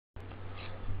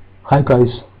Hi guys,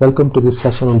 welcome to this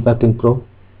session on Dynpro.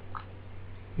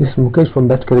 This is Mukesh from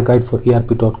Best Career Guide for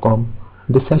ERP.com.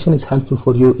 This session is helpful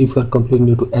for you if you are completely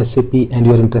new to SAP and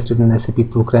you are interested in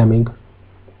SAP programming.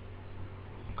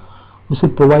 This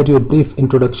will provide you a brief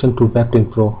introduction to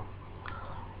Dynpro.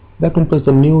 Dynpro is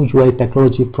the new UI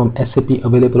technology from SAP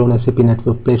available on SAP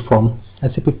Network Platform.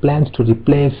 SAP plans to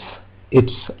replace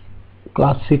its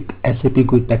classic SAP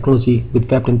GUI technology with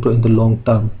Dynpro in the long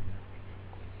term.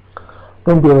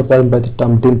 Don't be overwhelmed by the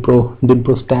term Dynpro.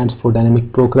 Dynpro stands for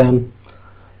Dynamic Program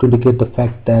to indicate the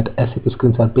fact that SAP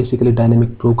screens are basically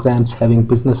dynamic programs having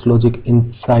business logic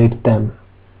inside them.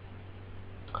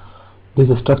 This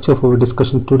is the structure for our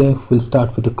discussion today. We'll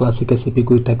start with the classic SAP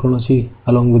GUI technology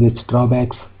along with its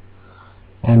drawbacks,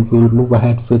 and we will move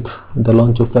ahead with the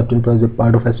launch of Dynpro as a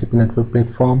part of SAP Network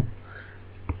Platform,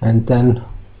 and then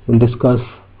we'll discuss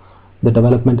the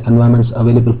development environments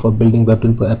available for building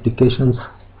Dynpro applications.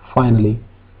 Finally,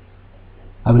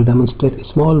 I will demonstrate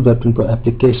a small Dynpro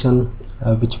application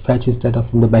which fetches data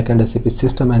from the backend SAP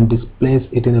system and displays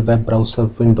it in a web browser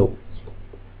window.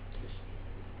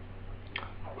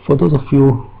 For those of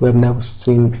you who have never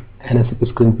seen an SAP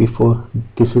screen before,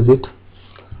 this is it.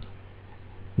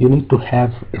 You need to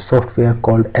have a software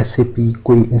called SAP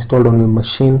GUI installed on your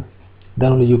machine.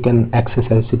 Then only you can access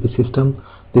a SAP system.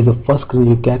 This is the first screen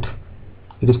you get.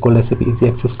 It is called SAP Easy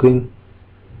Access screen.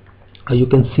 You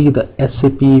can see the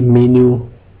SAP menu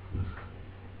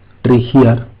tree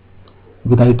here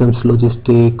with items,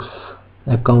 logistics,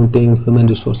 accounting, human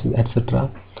resources,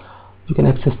 etc. You can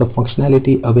access the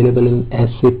functionality available in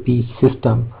SAP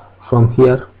system from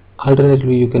here.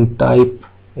 Alternatively, you can type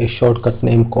a shortcut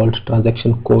name called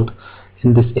transaction code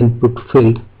in this input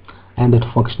field, and that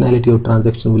functionality of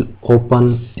transaction will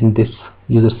open in this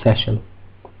user session.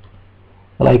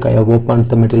 Like I have opened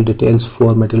the material details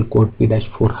for material code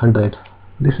P-400.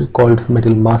 This is called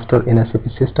material master in SAP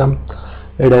system.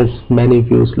 It has many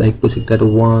views like basic data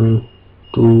 1,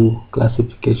 2,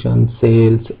 classification,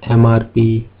 sales,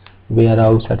 MRP,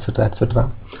 warehouse, etc.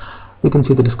 etc. You can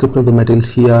see the description of the material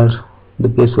here, the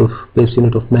base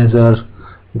unit of measure,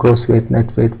 gross weight,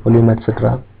 net weight, volume,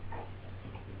 etc.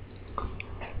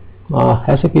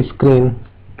 SAP screen,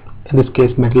 in this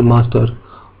case material master,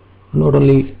 not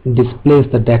only displays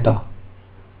the data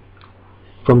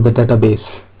from the database,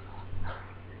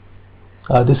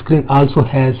 the screen also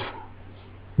has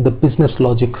the business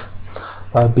logic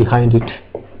behind it.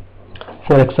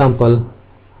 For example,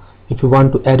 if you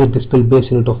want to edit display base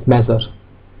unit of measure,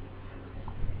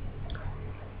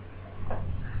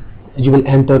 you will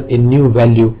enter a new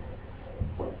value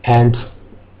and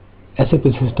SAP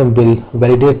system will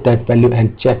validate that value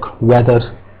and check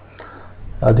whether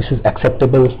this is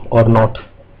acceptable or not.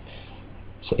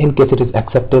 So in case it is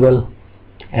acceptable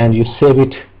and you save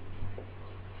it,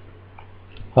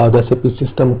 the SAP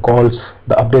system calls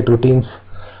the update routines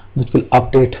which will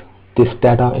update this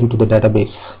data into the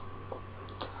database.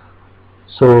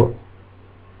 So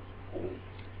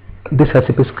this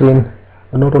SAP screen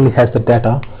not only has the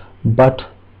data but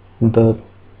the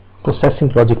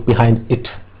processing logic behind it,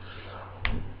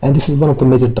 and this is one of the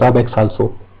major drawbacks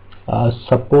also.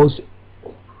 Suppose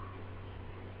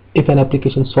if an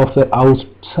application software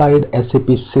outside SAP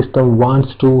system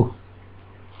wants to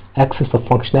access the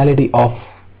functionality of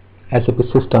SAP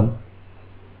system,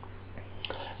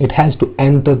 it has to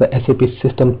enter the SAP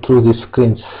system through these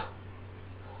screens.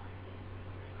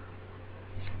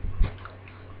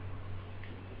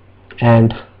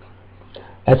 And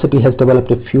SAP has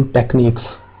developed a few techniques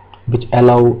which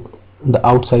allow the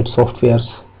outside softwares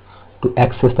to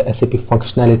access the SAP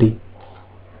functionality,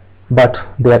 but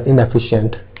they are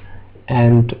inefficient,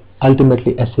 and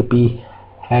ultimately SAP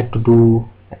had to do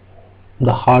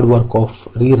the hard work of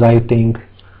rewriting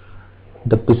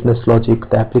the business logic,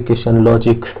 the application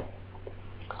logic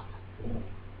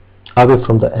away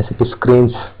from the SAP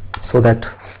screens so that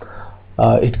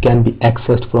it can be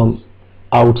accessed from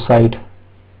outside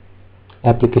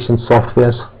application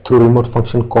softwares through remote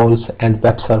function calls and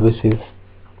web services.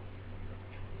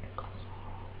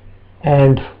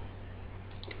 And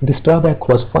this drawback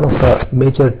was one of the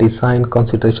major design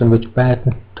considerations which went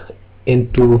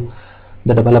into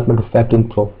the development of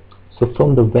Dynpro. So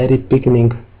from the very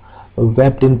beginning,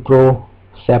 Dynpro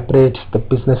separates the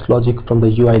business logic from the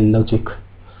UI logic,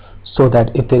 so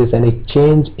that if there is any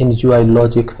change in UI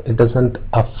logic, it doesn't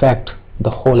affect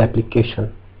the whole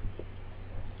application.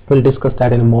 We'll discuss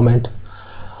that in a moment.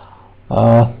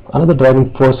 Another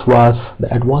driving force was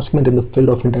the advancement in the field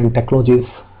of internet technologies.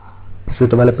 This is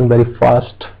developing very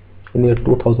fast in the year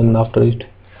 2000 and after it.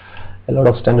 A lot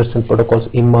of standards and protocols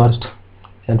emerged,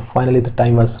 and finally the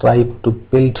time was ripe to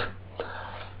build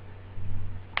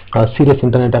serious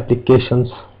internet applications.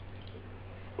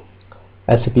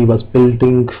 SAP was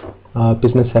building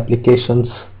business applications,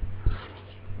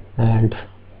 and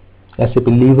SAP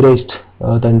leveraged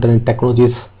the internet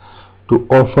technologies to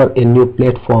offer a new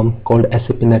platform called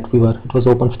SAP NetWeaver. It was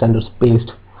open standards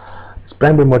based. Its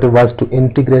primary motive was to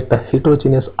integrate the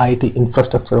heterogeneous IT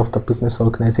infrastructure of the business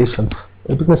organizations.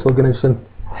 A business organization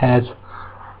has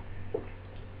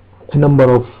a number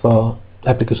of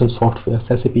application software.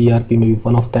 SAP ERP may be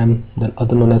one of them, then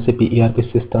other non-SAP ERP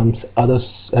systems, other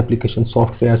application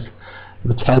softwares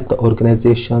which help the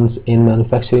organizations in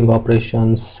manufacturing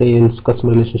operations, sales,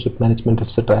 customer relationship management,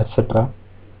 etc., etc.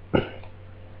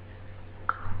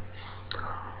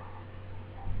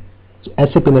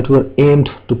 SAP NetWeaver aimed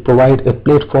to provide a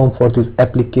platform for these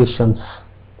applications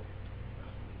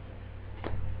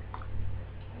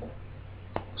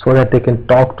so that they can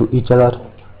talk to each other,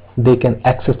 they can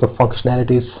access the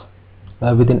functionalities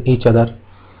within each other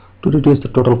to reduce the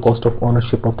total cost of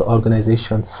ownership of the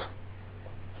organizations.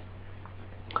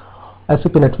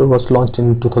 SAP NetWeaver was launched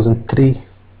in 2003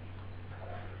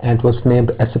 and was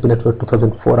named SAP NetWeaver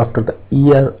 2004 after the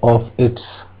year of its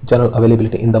general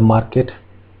availability in the market.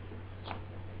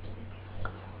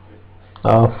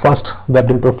 First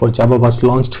WebDypro for Java was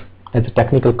launched as a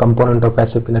technical component of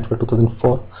SAP NetWeaver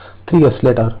 2004. 3 years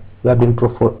later,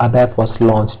 WebDypro for ABAP was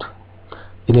launched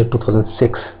in year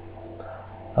 2006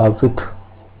 with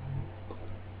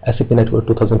SAP NetWeaver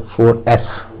 2004S,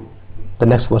 the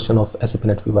next version of SAP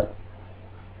NetWeaver.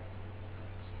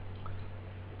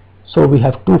 So we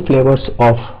have two flavors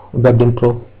of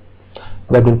WebDypro,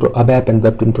 WebDypro ABAP and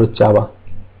WebDypro Java.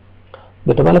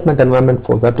 The development environment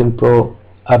for WebDypro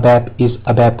ABAP is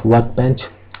ABAP Workbench,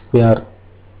 where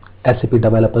SAP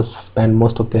developers spend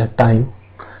most of their time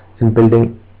in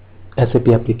building SAP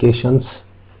applications.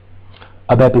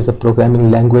 ABAP is a programming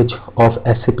language of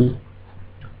SAP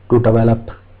to develop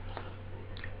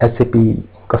SAP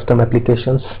custom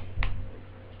applications.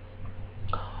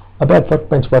 ABAP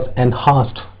Workbench was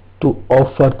enhanced to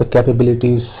offer the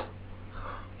capabilities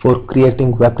for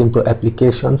creating WebDypro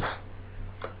applications.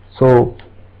 So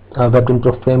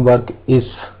WebDypro framework is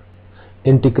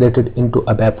integrated into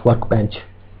ABAP Workbench.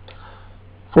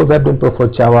 For WebDypro for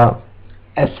Java,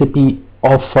 SAP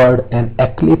offered an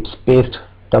Eclipse-based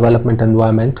development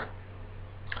environment.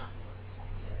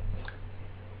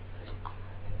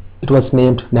 It was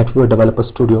named NetWeaver Developer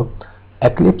Studio.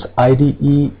 Eclipse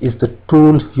IDE is the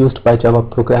tool used by Java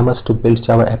programmers to build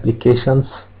Java applications.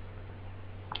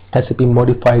 SAP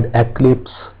modified Eclipse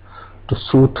to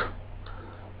suit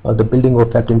the building of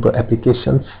WebDypro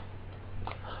applications.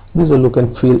 This is a look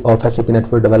and feel of SAP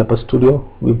NetWeaver Developer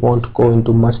Studio. We won't go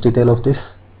into much detail of this.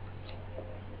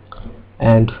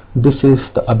 And this is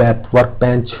the ABAP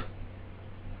Workbench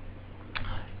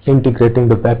integrating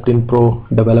the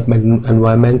WebDypro development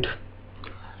environment.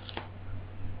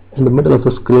 In the middle of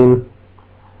the screen,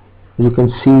 you can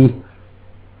see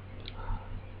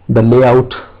the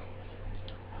layout,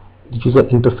 the user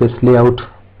interface layout,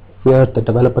 where the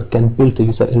developer can build the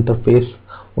user interface.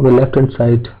 On the left hand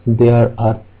side, there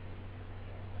are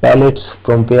palettes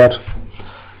from where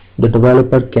the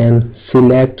developer can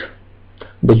select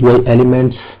the UI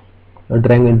elements,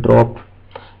 drag and drop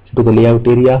to the layout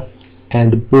area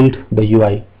and build the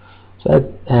UI.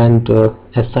 So and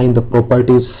assign the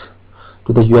properties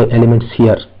to the UI elements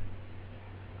here.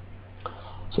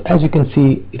 So as you can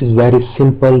see, it is very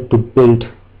simple to build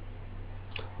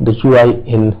the UI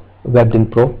in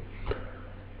WebDypro.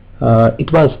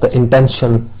 It was the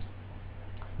intention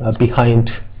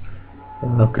behind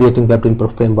creating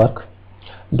WebDypro framework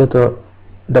that the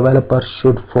developer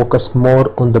should focus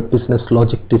more on the business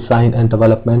logic design and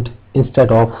development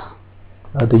instead of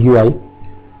the UI.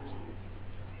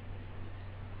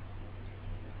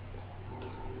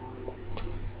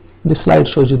 This slide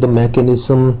shows you the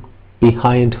mechanism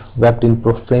behind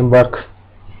WebDypro framework,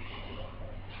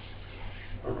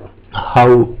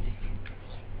 how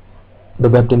the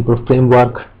WebDypro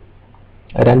framework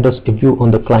renders a view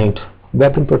on the client.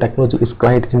 WebDypro technology is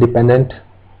client independent,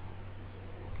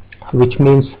 which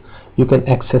means you can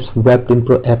access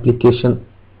WebDypro application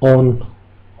on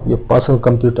your personal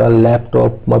computer,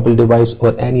 laptop, mobile device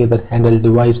or any other handheld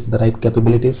device with the right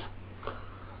capabilities.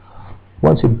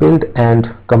 Once you build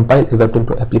and compile a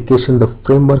WebDypro application, the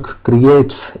framework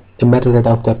creates a metadata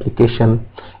of the application,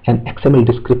 an XML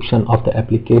description of the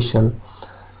application.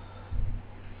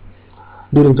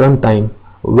 During runtime,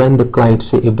 when the client,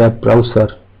 say a web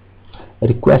browser,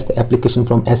 requests the application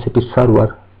from SAP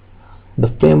server,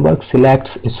 the framework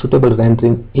selects a suitable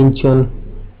rendering engine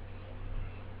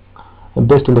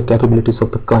based on the capabilities of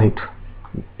the client,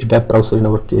 a web browser in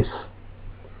our case.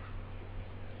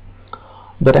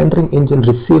 The rendering engine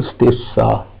receives this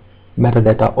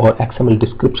metadata or XML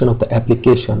description of the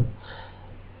application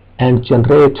and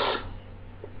generates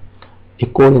a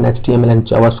code in HTML and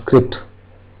JavaScript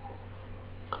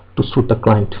to suit the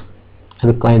client,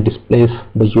 and the client displays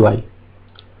the UI.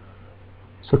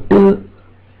 So till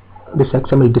this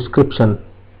XML description,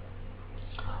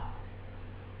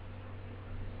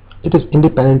 it is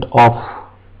independent of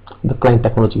the client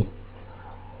technology.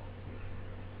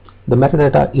 The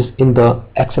metadata is in the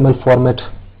XML format.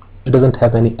 It doesn't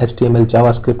have any HTML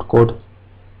JavaScript code,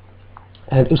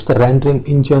 and it's the rendering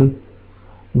engine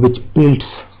which builds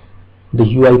the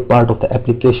UI part of the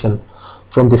application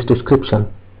from this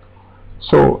description.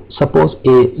 So suppose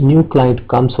a new client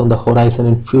comes on the horizon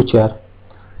in future,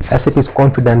 SAP is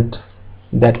confident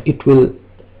that it will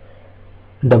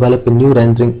develop a new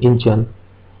rendering engine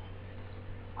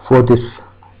for this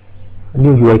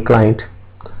new UI client,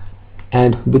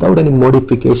 and without any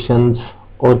modifications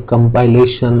or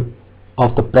compilation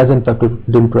of the present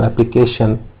WebDypro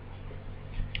application,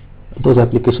 those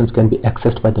applications can be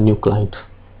accessed by the new client.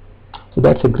 So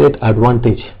that's a great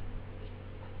advantage.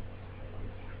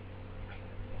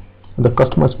 The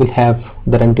customers will have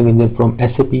the rendering engine from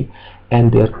SAP,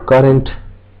 and their current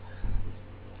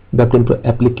WebDypro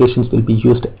applications will be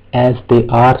used as they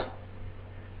are,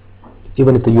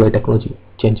 even if the UI technology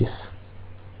changes.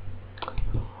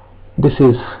 This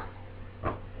is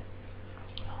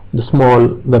the small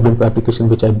WebDypro application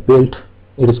which I built.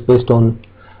 It is based on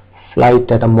flight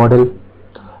data model.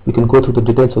 We can go through the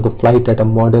details of the flight data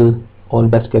model on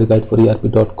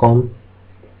bestcareerguideforerp.com.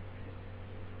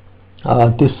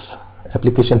 This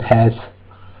application has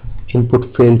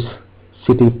input fields: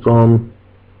 city from,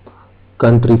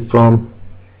 country from,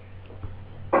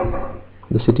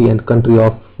 the city and country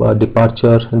of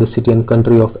departure, and the city and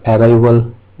country of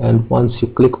arrival. And once you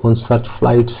click on search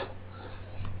flights,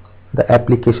 the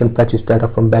application fetches data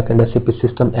from backend SAP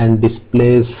system and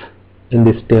displays in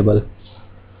this table.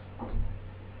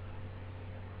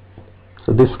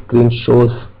 So this screen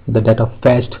shows the data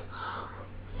fetched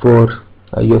for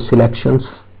your selections,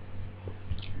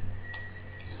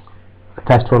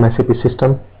 fetched from SAP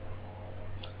system,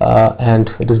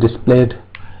 and it is displayed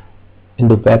in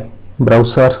the web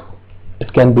browser.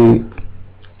 It can be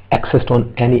accessed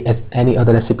on any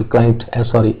other SAP client,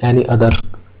 any other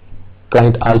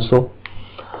client also,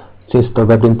 since the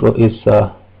WebDypro is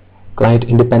client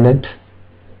independent.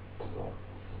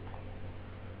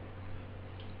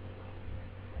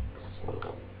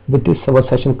 With this, our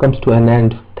session comes to an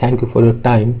end. Thank you for your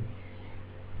time.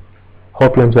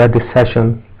 Hope you enjoyed this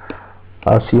session.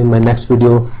 I'll see you in my next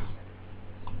video.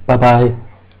 Bye bye.